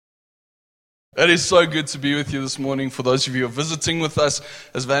It is so good to be with you this morning. For those of you who are visiting with us,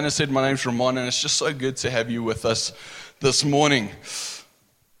 as Vanna said, my name's Ramon, and it's just so good to have you with us this morning.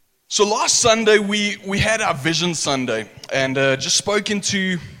 So last Sunday, we had our Vision Sunday, and just spoke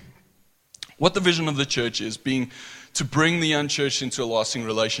into what the vision of the church is, being to bring the unchurched into a lasting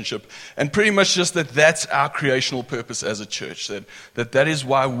relationship, and pretty much just that's our creational purpose as a church, that is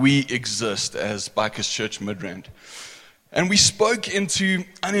why we exist as Bikers Church Midrand. And we spoke into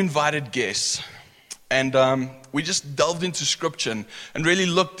uninvited guests, and we just delved into Scripture and really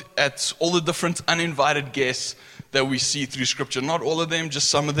looked at all the different uninvited guests that we see through Scripture. Not all of them, just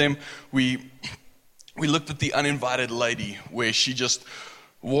some of them. We looked at the uninvited lady, where she just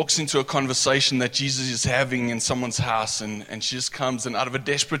walks into a conversation that Jesus is having in someone's house, and she just comes, and out of a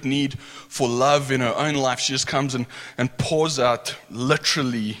desperate need for love in her own life, she just comes and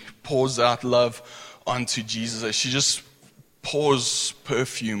literally pours out love onto Jesus. She just pours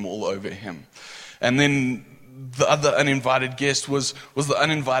perfume all over him. And then the other uninvited guest was the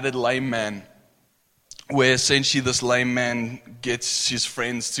uninvited lame man, where essentially this lame man gets his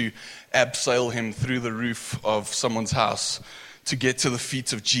friends to abseil him through the roof of someone's house to get to the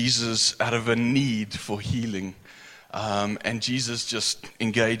feet of Jesus out of a need for healing. And Jesus just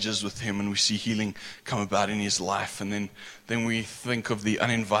engages with him, and we see healing come about in his life. And then we think of the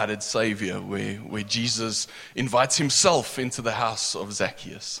uninvited Savior, where Jesus invites himself into the house of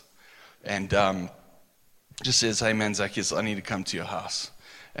Zacchaeus, and just says, "Hey man, Zacchaeus, I need to come to your house."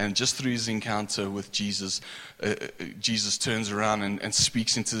 And just through his encounter with Jesus, Jesus turns around and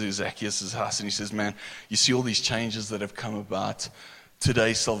speaks into Zacchaeus' house, and he says, "Man, you see all these changes that have come about.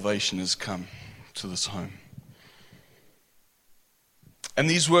 Today salvation has come to this home." And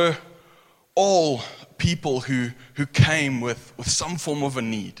these were all people who came with some form of a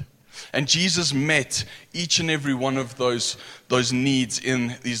need. And Jesus met each and every one of those needs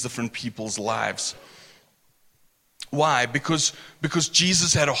in these different people's lives. Why? Because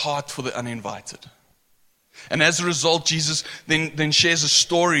Jesus had a heart for the uninvited. And as a result, Jesus then shares a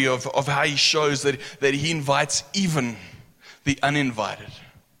story of how he shows that he invites even the uninvited.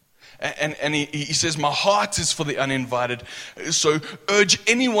 And he says, "My heart is for the uninvited, so urge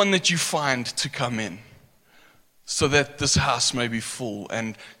anyone that you find to come in, so that this house may be full."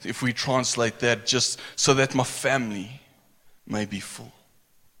 And if we translate that, just so that my family may be full.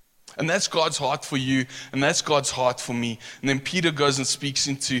 And that's God's heart for you, and that's God's heart for me. And then Peter goes and speaks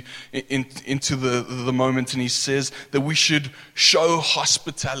into the moment, and he says that we should show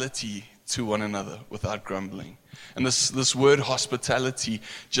hospitality to one another without grumbling. And this word hospitality,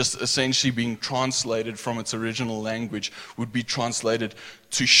 just essentially being translated from its original language, would be translated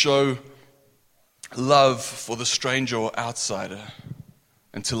to show love for the stranger or outsider,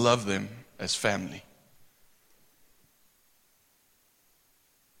 and to love them as family.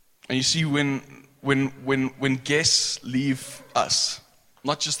 And you see, when guests leave us,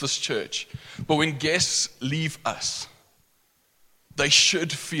 not just this church, but when guests leave us, they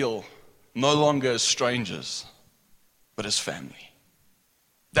should feel no longer as strangers, but as family.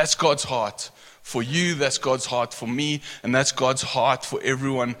 That's God's heart for you, that's God's heart for me, and that's God's heart for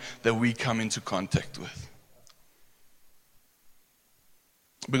everyone that we come into contact with.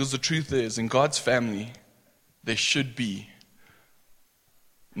 Because the truth is, in God's family, there should be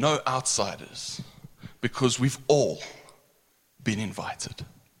no outsiders, because we've all been invited.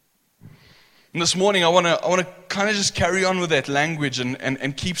 And this morning, I want to kind of just carry on with that language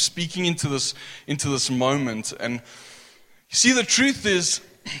and keep speaking into this moment. And you see, the truth is,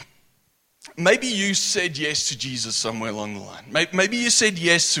 maybe you said yes to Jesus somewhere along the line. Maybe you said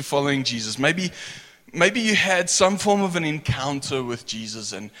yes to following Jesus. Maybe you had some form of an encounter with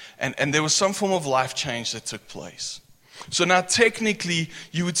Jesus, and there was some form of life change that took place. So now technically,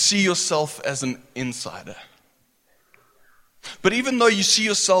 you would see yourself as an insider. But even though you see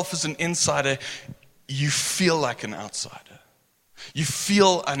yourself as an insider, you feel like an outsider. You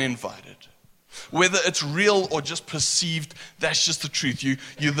feel uninvited. Whether it's real or just perceived, that's just the truth.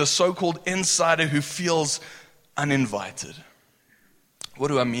 You're the so-called insider who feels uninvited. What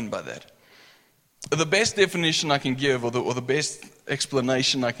do I mean by that? The best definition I can give, or the best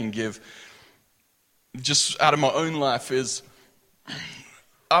explanation I can give, just out of my own life, is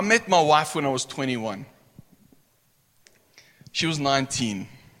I met my wife when I was 21. She was 19.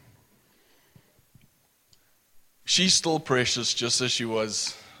 She's still precious, just as she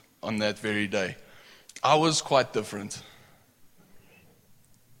was on that very day. I was quite different.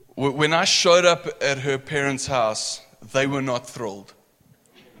 When I showed up at her parents' house, they were not thrilled.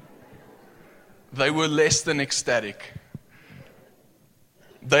 They were less than ecstatic.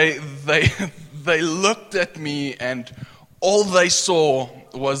 They looked at me, and all they saw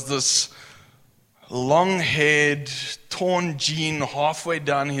was this long-haired, torn jean halfway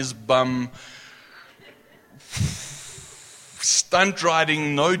down his bum, stunt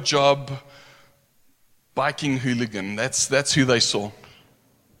riding, no job, biking hooligan. That's who they saw.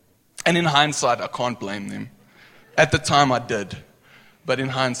 And in hindsight, I can't blame them. At the time I did, but in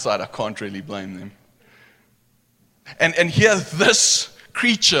hindsight, I can't really blame them. And here this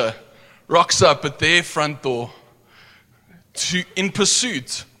creature rocks up at their front door in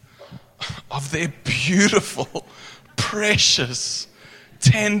pursuit of their beautiful, precious,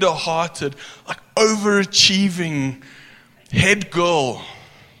 tender-hearted, like overachieving head girl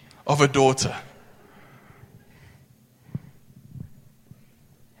of a daughter.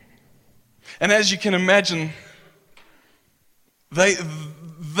 And as you can imagine, they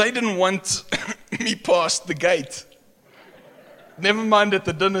didn't want me past the gate. Never mind at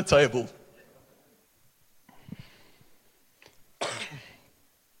the dinner table.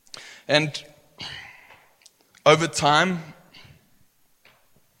 And over time,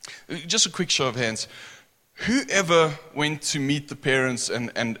 just a quick show of hands, whoever went to meet the parents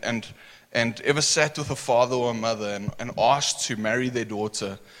and ever sat with a father or a mother and asked to marry their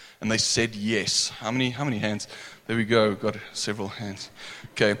daughter, and they said yes? How many hands? There we go, got several hands.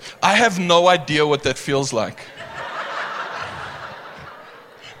 Okay, I have no idea what that feels like.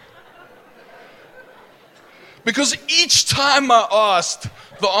 Because each time I asked,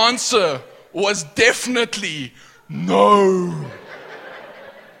 the answer was definitely no.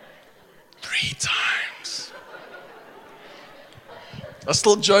 3 times. I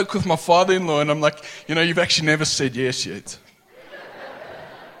still joke with my father-in-law and I'm like, you've actually never said yes yet.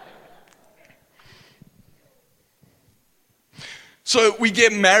 So we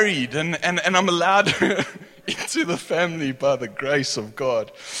get married and I'm allowed into the family by the grace of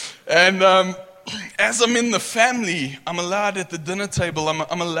God. And as I'm in the family, I'm allowed at the dinner table,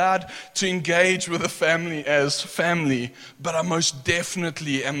 I'm allowed to engage with the family as family, but I most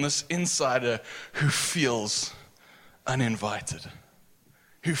definitely am this insider who feels uninvited,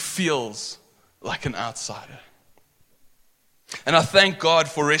 who feels like an outsider. And I thank God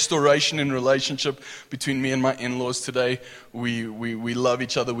for restoration in relationship between me and my in-laws today. We love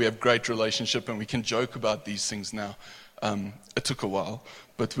each other, we have great relationship, and we can joke about these things now. It took a while,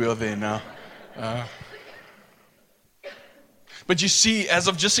 but we are there now. But you see, as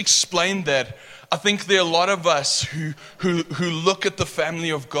I've just explained that, I think there are a lot of us who look at the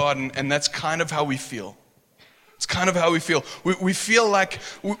family of God, and that's kind of how we feel. It's kind of how we feel. We feel like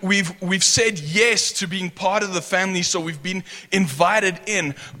we've said yes to being part of the family, so we've been invited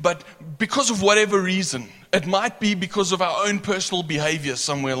in. But because of whatever reason, it might be because of our own personal behavior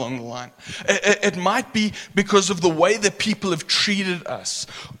somewhere along the line. It might be because of the way that people have treated us.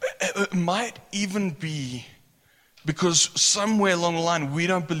 It might even be because somewhere along the line we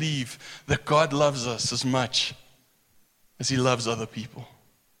don't believe that God loves us as much as He loves other people.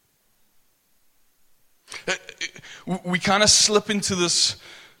 We kind of slip into this,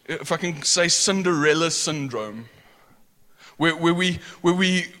 if I can say, Cinderella syndrome, where we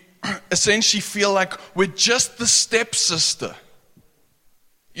essentially feel like we're just the stepsister.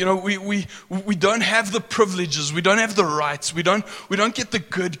 We don't have the privileges, we don't have the rights, we don't get the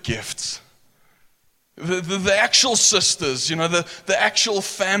good gifts. The actual sisters, the actual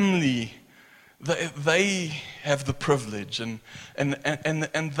family, they have the privilege and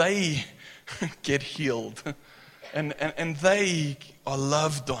they get healed. And they are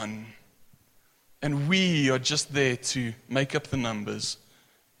loved on. And we are just there to make up the numbers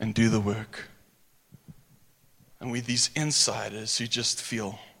and do the work. And we're these insiders who just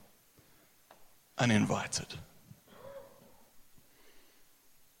feel uninvited.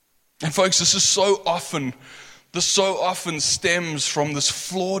 And folks, this so often stems from this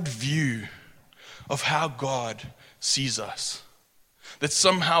flawed view of how God sees us. That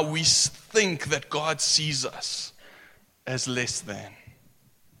somehow we think that God sees us as less than.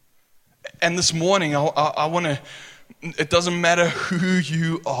 And this morning, I want to, it doesn't matter who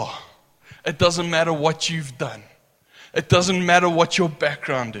you are. It doesn't matter what you've done. It doesn't matter what your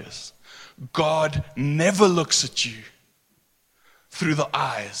background is. God never looks at you through the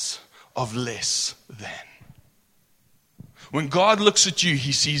eyes of less than. When God looks at you,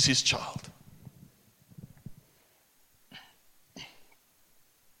 He sees His child.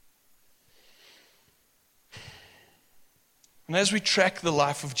 And as we track the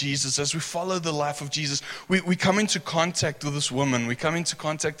life of Jesus, as we follow the life of Jesus, we come into contact with this woman. We come into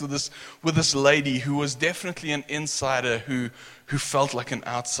contact with this lady who was definitely an insider who felt like an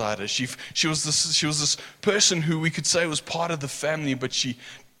outsider. She was this person who we could say was part of the family, but she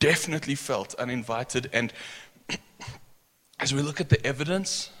definitely felt uninvited. And as we look at the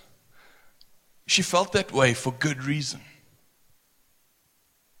evidence, She felt that way for good reason.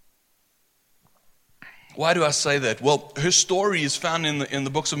 Why do I say that? Well, her story is found in the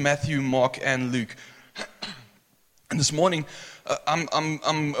books of Matthew, Mark, and Luke. And this morning,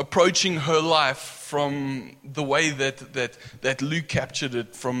 I'm approaching her life from the way that Luke captured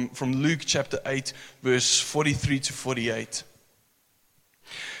it, from Luke chapter 8, verse 43 to 48.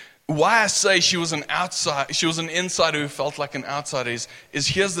 Why I say she was an insider who felt like an outsider is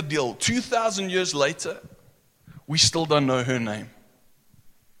here's the deal. 2,000 years later, we still don't know her name.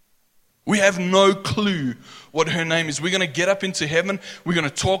 We have no clue what her name is. We're going to get up into heaven. We're going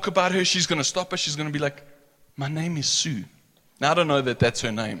to talk about her. She's going to stop us. She's going to be like, my name is Sue. Now, I don't know that that's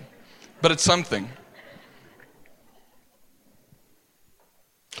her name, but it's something.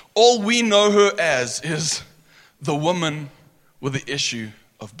 All we know her as is the woman with the issue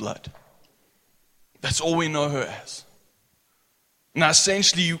of blood. That's all we know her as. Now,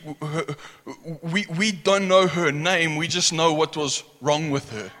 essentially, we don't know her name. We just know what was wrong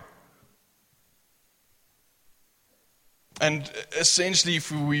with her. And essentially,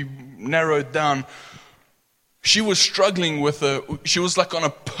 if we narrow it down, she was struggling with she was like on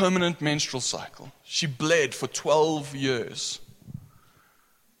a permanent menstrual cycle. She bled for 12 years.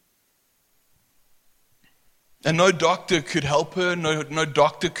 And no doctor could help her. No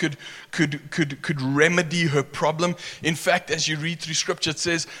doctor could remedy her problem. In fact, as you read through Scripture, it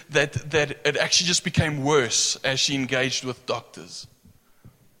says that it actually just became worse as she engaged with doctors.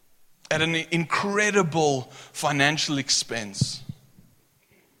 At an incredible financial expense.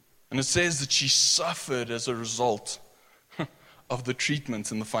 And it says that she suffered as a result of the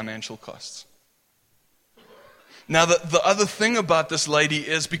treatment and the financial costs. Now, the other thing about this lady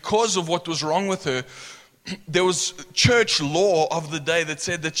is because of what was wrong with her, there was church law of the day that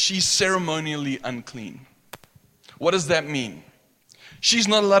said that she's ceremonially unclean. What does that mean? She's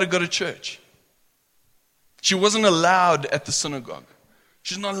not allowed to go to church. She wasn't allowed at the synagogue.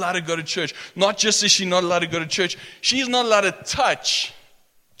 She's not allowed to go to church. Not just is she not allowed to go to church, she's not allowed to touch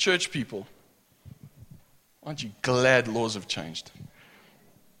church people. Aren't you glad laws have changed?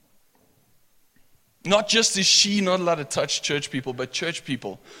 Not just is she not allowed to touch church people, but church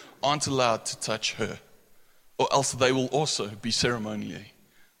people aren't allowed to touch her, or else they will also be ceremonially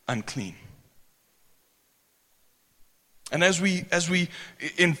unclean. And as we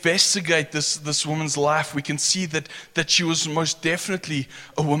investigate this woman's life, we can see that she was most definitely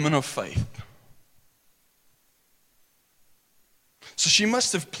a woman of faith. So she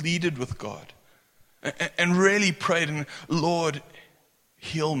must have pleaded with God and really prayed, and Lord,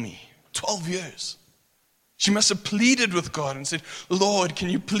 heal me. 12 years. She must have pleaded with God and said, Lord, can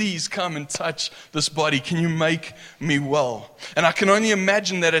you please come and touch this body? Can you make me well? And I can only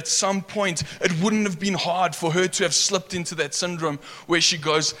imagine that at some point, it wouldn't have been hard for her to have slipped into that syndrome where she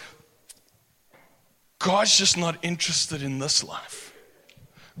goes, God's just not interested in this life.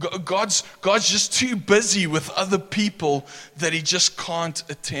 God's just too busy with other people that he just can't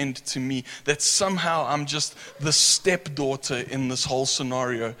attend to me. That somehow I'm just the stepdaughter in this whole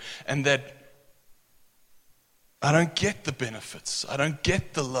scenario, and that I don't get the benefits. I don't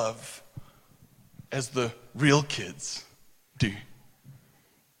get the love as the real kids do.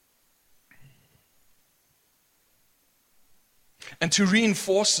 And to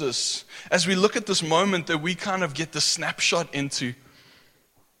reinforce this, as we look at this moment that we kind of get the snapshot into,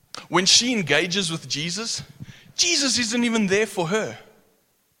 when she engages with Jesus, Jesus isn't even there for her.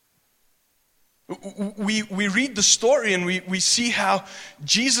 We read the story and we see how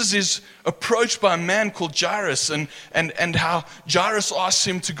Jesus is approached by a man called Jairus and how Jairus asks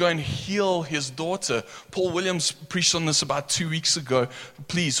him to go and heal his daughter. Paul Williams preached on this about 2 weeks ago.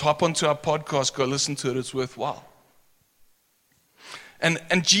 Please hop onto our podcast, go listen to it, it's worthwhile.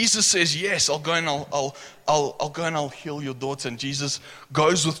 And Jesus says, yes, I'll go and I'll heal your daughter. And Jesus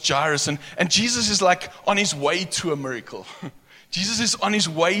goes with Jairus, and Jesus is like on his way to a miracle. Jesus is on his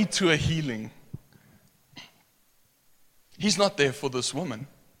way to a healing. He's not there for this woman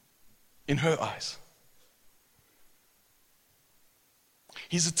in her eyes.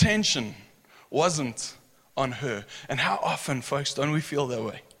 His attention wasn't on her. And how often, folks, don't we feel that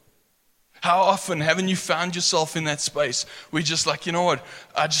way? How often haven't you found yourself in that space where you're just like, you know what,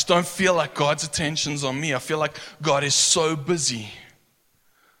 I just don't feel like God's attention's on me. I feel like God is so busy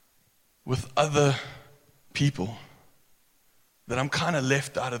with other people that I'm kind of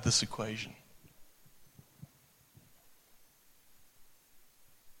left out of this equation.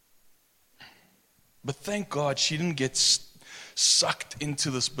 But thank God she didn't get sucked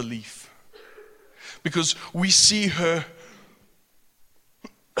into this belief. Because we see her,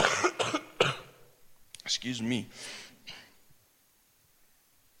 excuse me,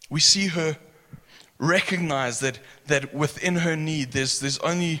 we see her recognize that within her need, there's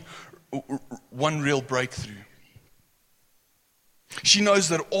only one real breakthrough. She knows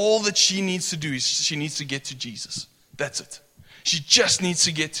that all that she needs to do is she needs to get to Jesus. That's it. She just needs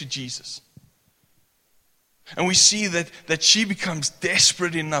to get to Jesus. And we see that she becomes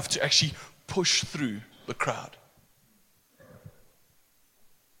desperate enough to actually push through the crowd.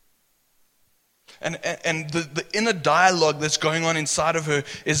 And the inner dialogue that's going on inside of her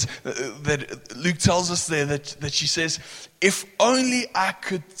is that Luke tells us there that she says, if only I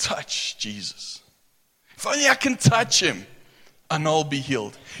could touch Jesus. If only I can touch him, and I'll be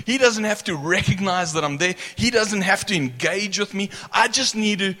healed. He doesn't have to recognize that I'm there. He doesn't have to engage with me. I just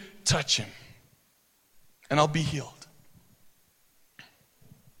need to touch him, and I'll be healed.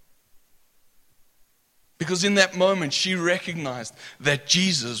 Because in that moment, she recognized that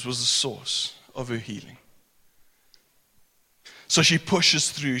Jesus was the source of her healing. So she pushes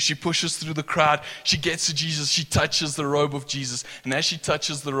through the crowd, she gets to Jesus, she touches the robe of Jesus, and as she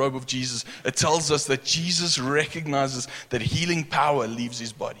touches the robe of Jesus, it tells us that Jesus recognizes that healing power leaves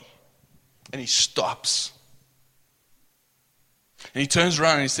his body, and he stops. And he turns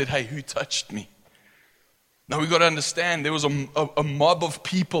around and he said, hey, who touched me? Now we've got to understand, there was a mob of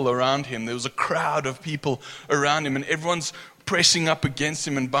people around him, there was a crowd of people around him, and everyone's pressing up against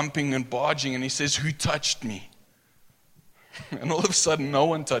him and bumping and barging, and he says, who touched me? And all of a sudden, no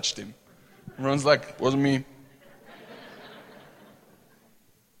one touched him. Everyone's like, wasn't me.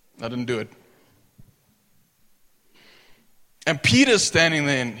 I didn't do it. And Peter's standing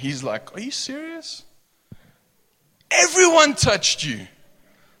there and he's like, are you serious? Everyone touched you.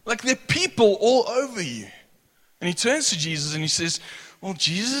 Like there are people all over you. And he turns to Jesus and he says, well,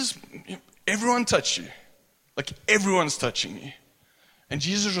 Jesus, everyone touched you. Like everyone's touching you. And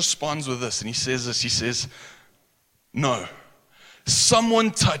Jesus responds with this, and he says this, he says, no,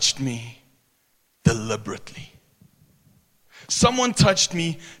 someone touched me deliberately. Someone touched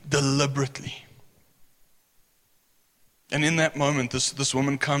me deliberately. And in that moment, this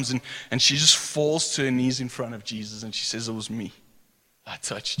woman comes and she just falls to her knees in front of Jesus and she says, it was me. I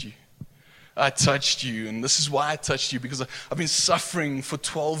touched you. I touched you, and this is why I touched you, because I've been suffering for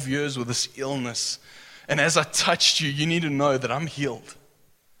 12 years with this illness. And as I touched you, you need to know that I'm healed.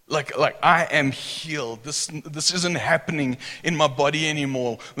 Like I am healed. This isn't happening in my body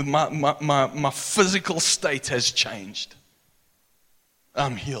anymore. My physical state has changed.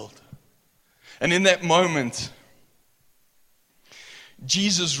 I'm healed. And in that moment,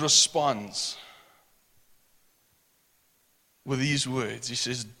 Jesus responds with these words. He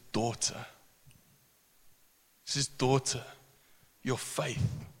says, daughter. He says, daughter, your faith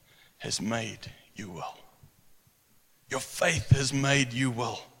has made you well. Your faith has made you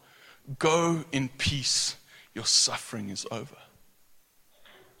well. Go in peace. Your suffering is over.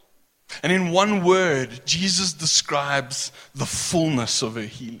 And in one word, Jesus describes the fullness of her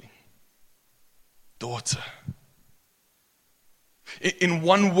healing. Daughter. In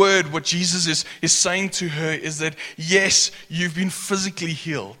one word, what Jesus is saying to her is that, yes, you've been physically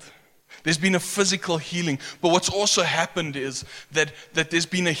healed. There's been a physical healing. But what's also happened is that there's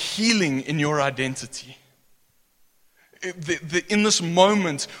been a healing in your identity. In this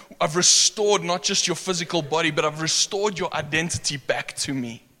moment, I've restored not just your physical body, but I've restored your identity back to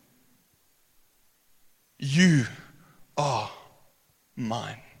me. You are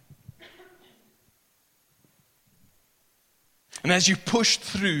mine. And as you pushed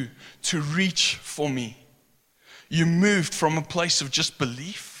through to reach for me, you moved from a place of just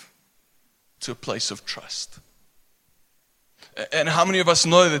belief to a place of trust. And how many of us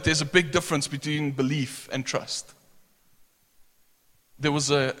know that there's a big difference between belief and trust? There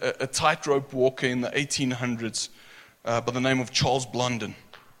was a tightrope walker in the 1800s by the name of Charles Blondin.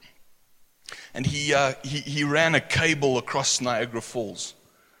 And he ran a cable across Niagara Falls.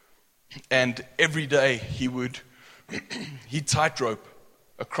 And every day he'd tightrope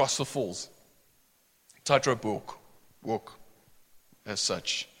across the falls. Tightrope walk as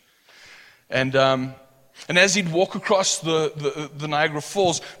such. And as he'd walk across the Niagara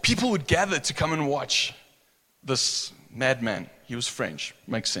Falls, people would gather to come and watch this madman. He was French,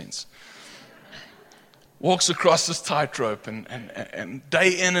 makes sense. Walks across this tightrope, and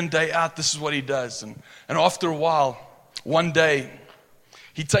day in and day out, this is what he does. And after a while, one day,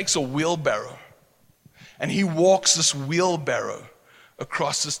 he takes a wheelbarrow, and he walks this wheelbarrow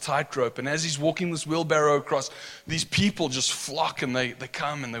across this tightrope. And as he's walking this wheelbarrow across, these people just flock, and they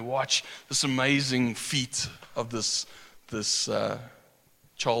come and they watch this amazing feat of this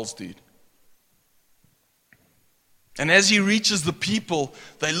Charles dude. And as he reaches the people,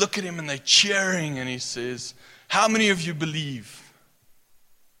 they look at him and they're cheering, and he says, how many of you believe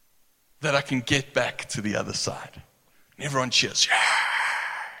that I can get back to the other side. And everyone cheers. Yeah.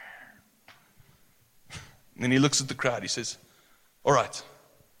 And then he looks at the crowd. He says, all right,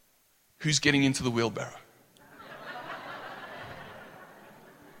 who's getting into the wheelbarrow?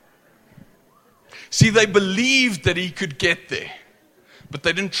 See, they believed that he could get there, but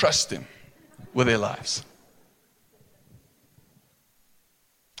they didn't trust him with their lives.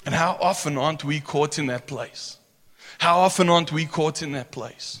 And how often aren't we caught in that place? How often aren't we caught in that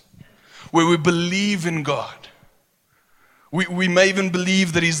place where we believe in God? We may even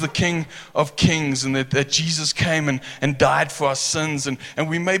believe that He's the King of Kings and that Jesus came and died for our sins. And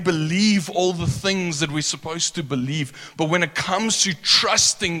we may believe all the things that we're supposed to believe. But when it comes to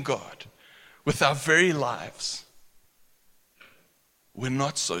trusting God with our very lives, we're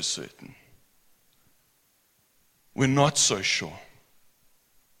not so certain. We're not so sure.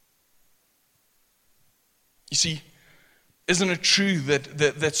 You see, isn't it true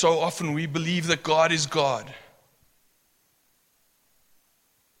that so often we believe that God is God,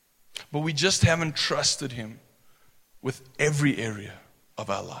 but we just haven't trusted Him with every area of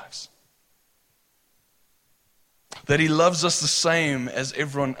our lives? That He loves us the same as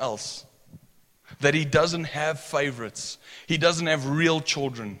everyone else. That He doesn't have favorites. He doesn't have real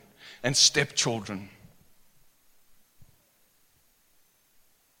children and stepchildren.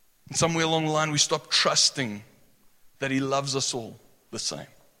 And somewhere along the line we stop trusting that He loves us all the same.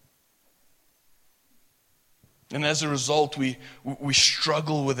 And as a result, we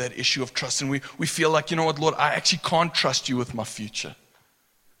struggle with that issue of trust. And we feel like, you know what, Lord, I actually can't trust You with my future.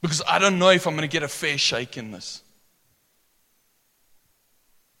 Because I don't know if I'm going to get a fair shake in this.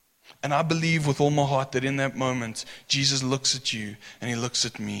 And I believe with all my heart that in that moment, Jesus looks at you and He looks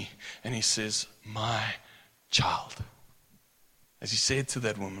at me and He says, my child. As He said to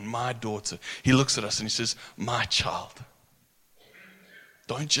that woman, my daughter. He looks at us and He says, my child.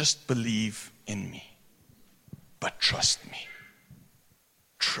 Don't just believe in me, but trust me.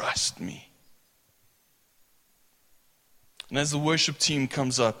 Trust me. And as the worship team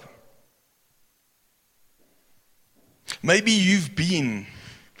comes up, maybe you've been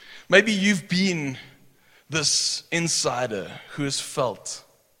this insider who has felt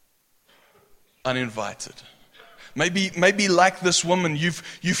uninvited. Maybe like this woman, you've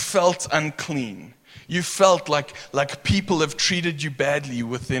felt unclean. You felt like people have treated you badly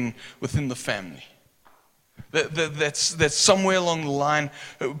within the family. That's somewhere along the line,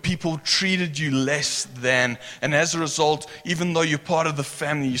 people treated you less than, and as a result, even though you're part of the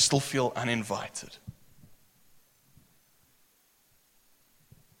family, you still feel uninvited.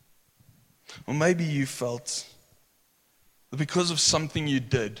 Or maybe you felt that because of something you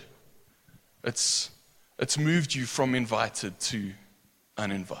did, it's moved you from invited to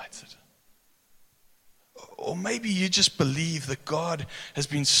uninvited. Or maybe you just believe that God has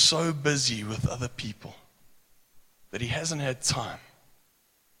been so busy with other people that He hasn't had time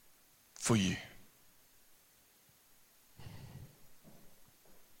for you.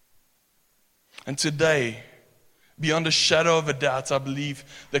 And today, beyond a shadow of a doubt, I believe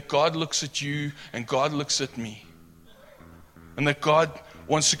that God looks at you and God looks at me. And that God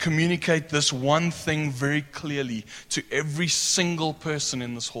wants to communicate this one thing very clearly to every single person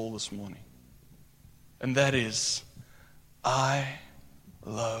in this hall this morning. And that is, I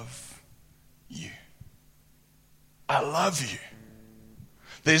love you. I love you.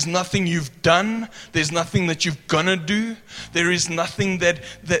 There's nothing you've done. There's nothing that you're gonna do. There is nothing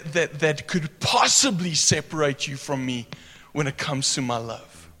that could possibly separate you from me when it comes to my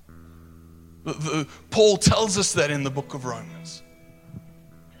love. Paul tells us that in the book of Romans.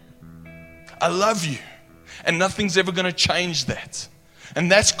 I love you, and nothing's ever gonna change that. And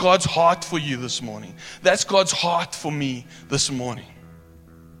that's God's heart for you this morning. That's God's heart for me this morning.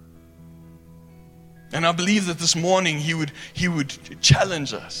 And I believe that this morning He would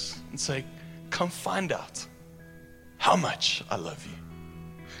challenge us and say, come find out how much I love you.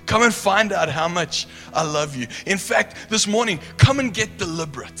 Come and find out how much I love you. In fact, this morning, come and get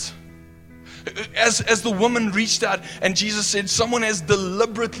deliberate. As the woman reached out and Jesus said, someone has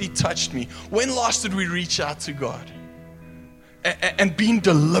deliberately touched me. When last did we reach out to God? And being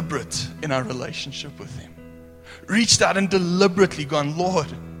deliberate in our relationship with Him. Reached out and deliberately gone,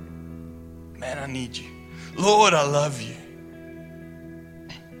 Lord, man, I need you. Lord, I love you.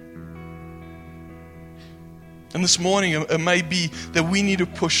 And this morning, it may be that we need to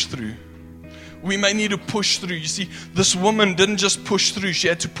push through. We may need to push through. You see, this woman didn't just push through. She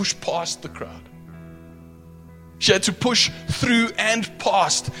had to push past the crowd. She had to push through and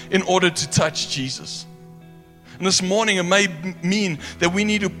past in order to touch Jesus. And this morning, it may mean that we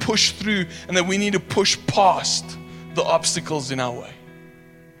need to push through and that we need to push past the obstacles in our way.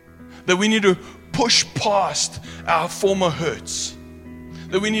 That we need to push past our former hurts.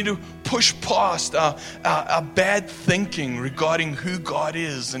 That we need to push past our bad thinking regarding who God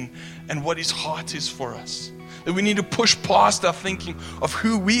is and what His heart is for us. That we need to push past our thinking of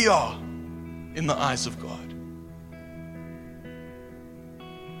who we are in the eyes of God.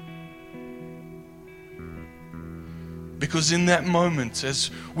 Because in that moment,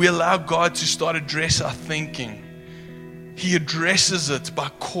 as we allow God to start address our thinking, He addresses it by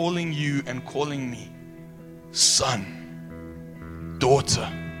calling you and calling me son, daughter.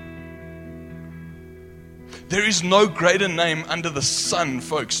 There is no greater name under the sun,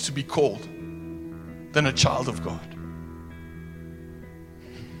 folks, to be called than a child of God.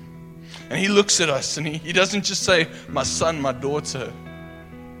 And He looks at us and He doesn't just say, my son, my daughter.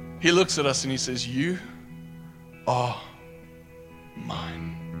 He looks at us and He says, you are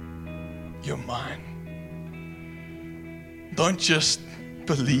mine. You're mine. Don't just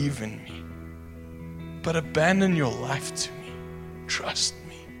believe in me, but abandon your life to me. Trust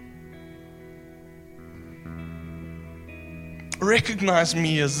me. Recognize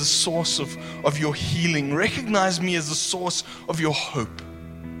me as the source of your healing. Recognize me as the source of your hope.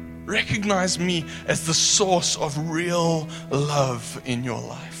 Recognize me as the source of real love in your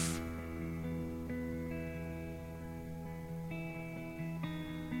life.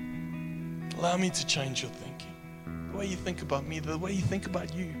 Allow me to change your thinking. The way you think about me, the way you think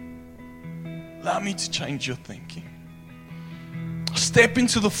about you. Allow me to change your thinking. Step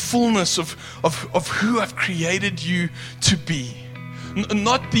into the fullness of who I've created you to be.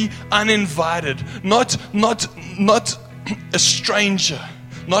 Not the uninvited, not a stranger,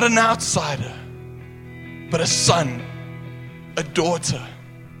 not an outsider, but a son, a daughter,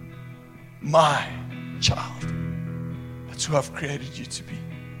 my child. That's who I've created you to be.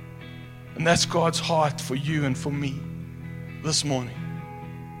 And that's God's heart for you and for me this morning.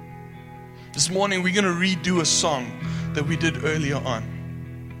 This morning we're going to redo a song that we did earlier on.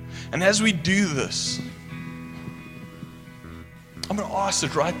 And as we do this, I'm going to ask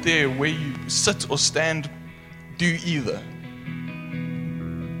it right there where you sit or stand, do either.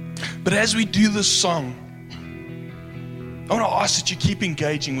 But as we do this song, I want to ask that you keep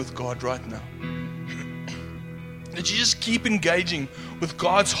engaging with God right now. That you just keep engaging with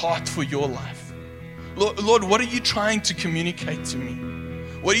God's heart for your life. Lord, what are you trying to communicate to me?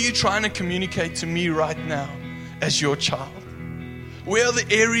 What are you trying to communicate to me right now as your child? Where are the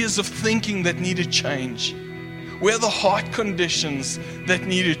areas of thinking that need to change? Where are the heart conditions that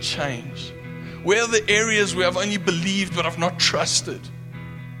need to change? Where are the areas where I've only believed but I've not trusted?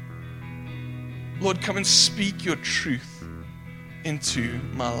 Lord, come and speak your truth into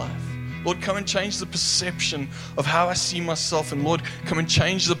my life. Lord, come and change the perception of how I see myself. And Lord, come and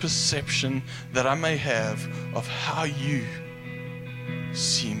change the perception that I may have of how you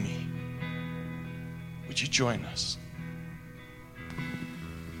see me. Would you join us?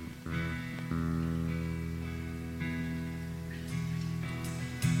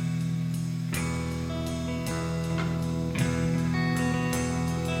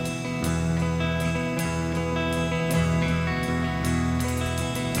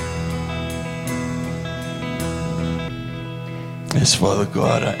 Yes, Father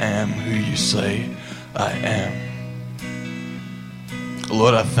God, I am who you say I am.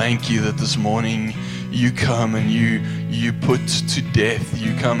 Lord, I thank you that this morning you come and you put to death,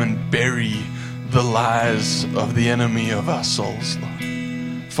 you come and bury the lies of the enemy of our souls,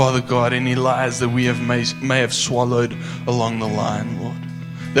 Lord. Father God, any lies that we may have swallowed along the line, Lord.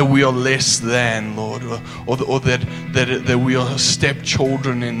 That we are less than, Lord, or that we are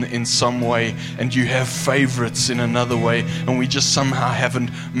stepchildren in some way, and you have favorites in another way, and we just somehow haven't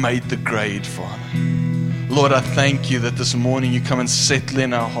made the grade, Father. Lord, I thank you that this morning you come and settle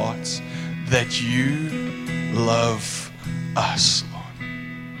in our hearts that you love us, Lord.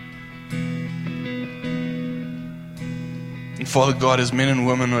 And Father God, as men and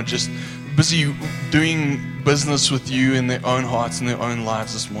women are just busy doing business with you in their own hearts and their own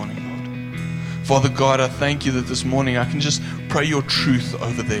lives this morning, Lord. Father God, I thank you that this morning I can just pray your truth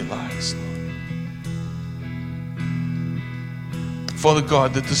over their lives, Lord. Father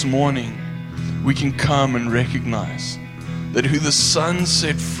God, that this morning we can come and recognize that who the Son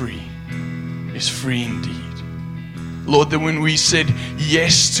set free is free indeed. Lord, that when we said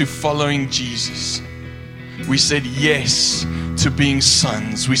yes to following Jesus, we said yes to being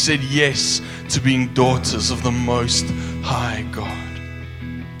sons. We said yes to being daughters of the Most High God.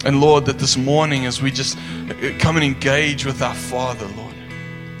 And Lord, that this morning as we just come and engage with our Father, Lord,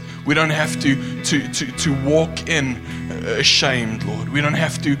 we don't have to walk in ashamed, Lord. We don't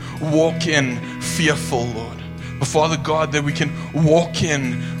have to walk in fearful, Lord. But Father God, that we can walk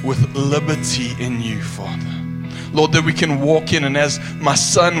in with liberty in you, Father. Lord, that we can walk in, and as my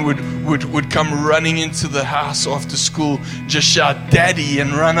son would come running into the house after school, just shout, "Daddy,"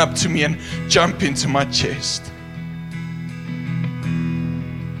 and run up to me and jump into my chest.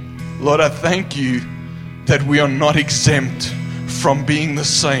 Lord, I thank you that we are not exempt from being the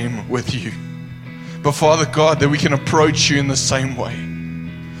same with you. But Father God, that we can approach you in the same way.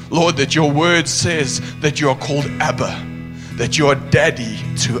 Lord, that your word says that you are called Abba, that you are Daddy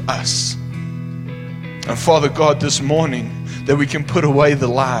to us. And Father God, this morning, that we can put away the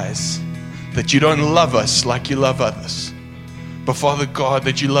lies, that you don't love us like you love others. But Father God,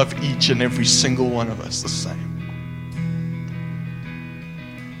 that you love each and every single one of us the same.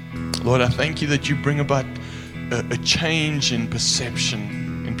 Lord, I thank you that you bring about a change in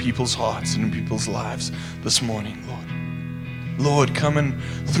perception in people's hearts and in people's lives this morning, Lord. Lord, come and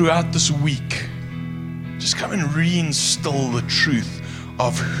throughout this week, just come and reinstill the truth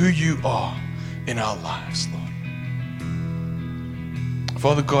of who you are in our lives, Lord.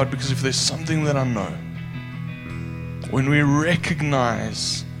 Father God, because if there's something that I know, when we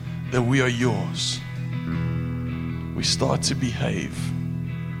recognize that we are yours, we start to behave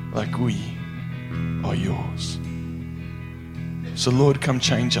like we are yours. So Lord, come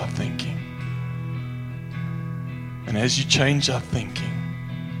change our thinking. And as you change our thinking,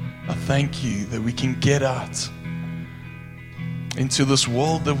 I thank you that we can get out into this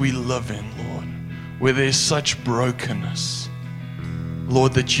world that we live in, Lord, where there's such brokenness.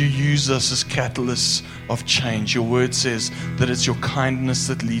 Lord, that you use us as catalysts of change. Your word says that it's your kindness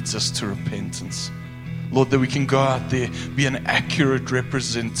that leads us to repentance. Lord, that we can go out there, be an accurate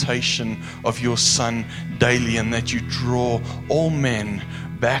representation of your Son daily, and that you draw all men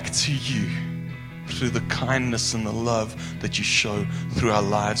back to you through the kindness and the love that you show through our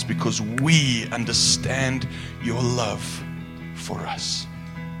lives, because we understand your love for us.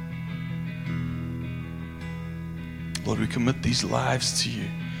 Lord, we commit these lives to you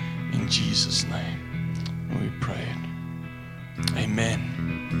in Jesus' name. And we pray it.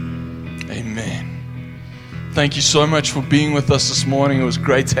 Amen. Amen. Thank you so much for being with us this morning. It was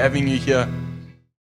great having you here.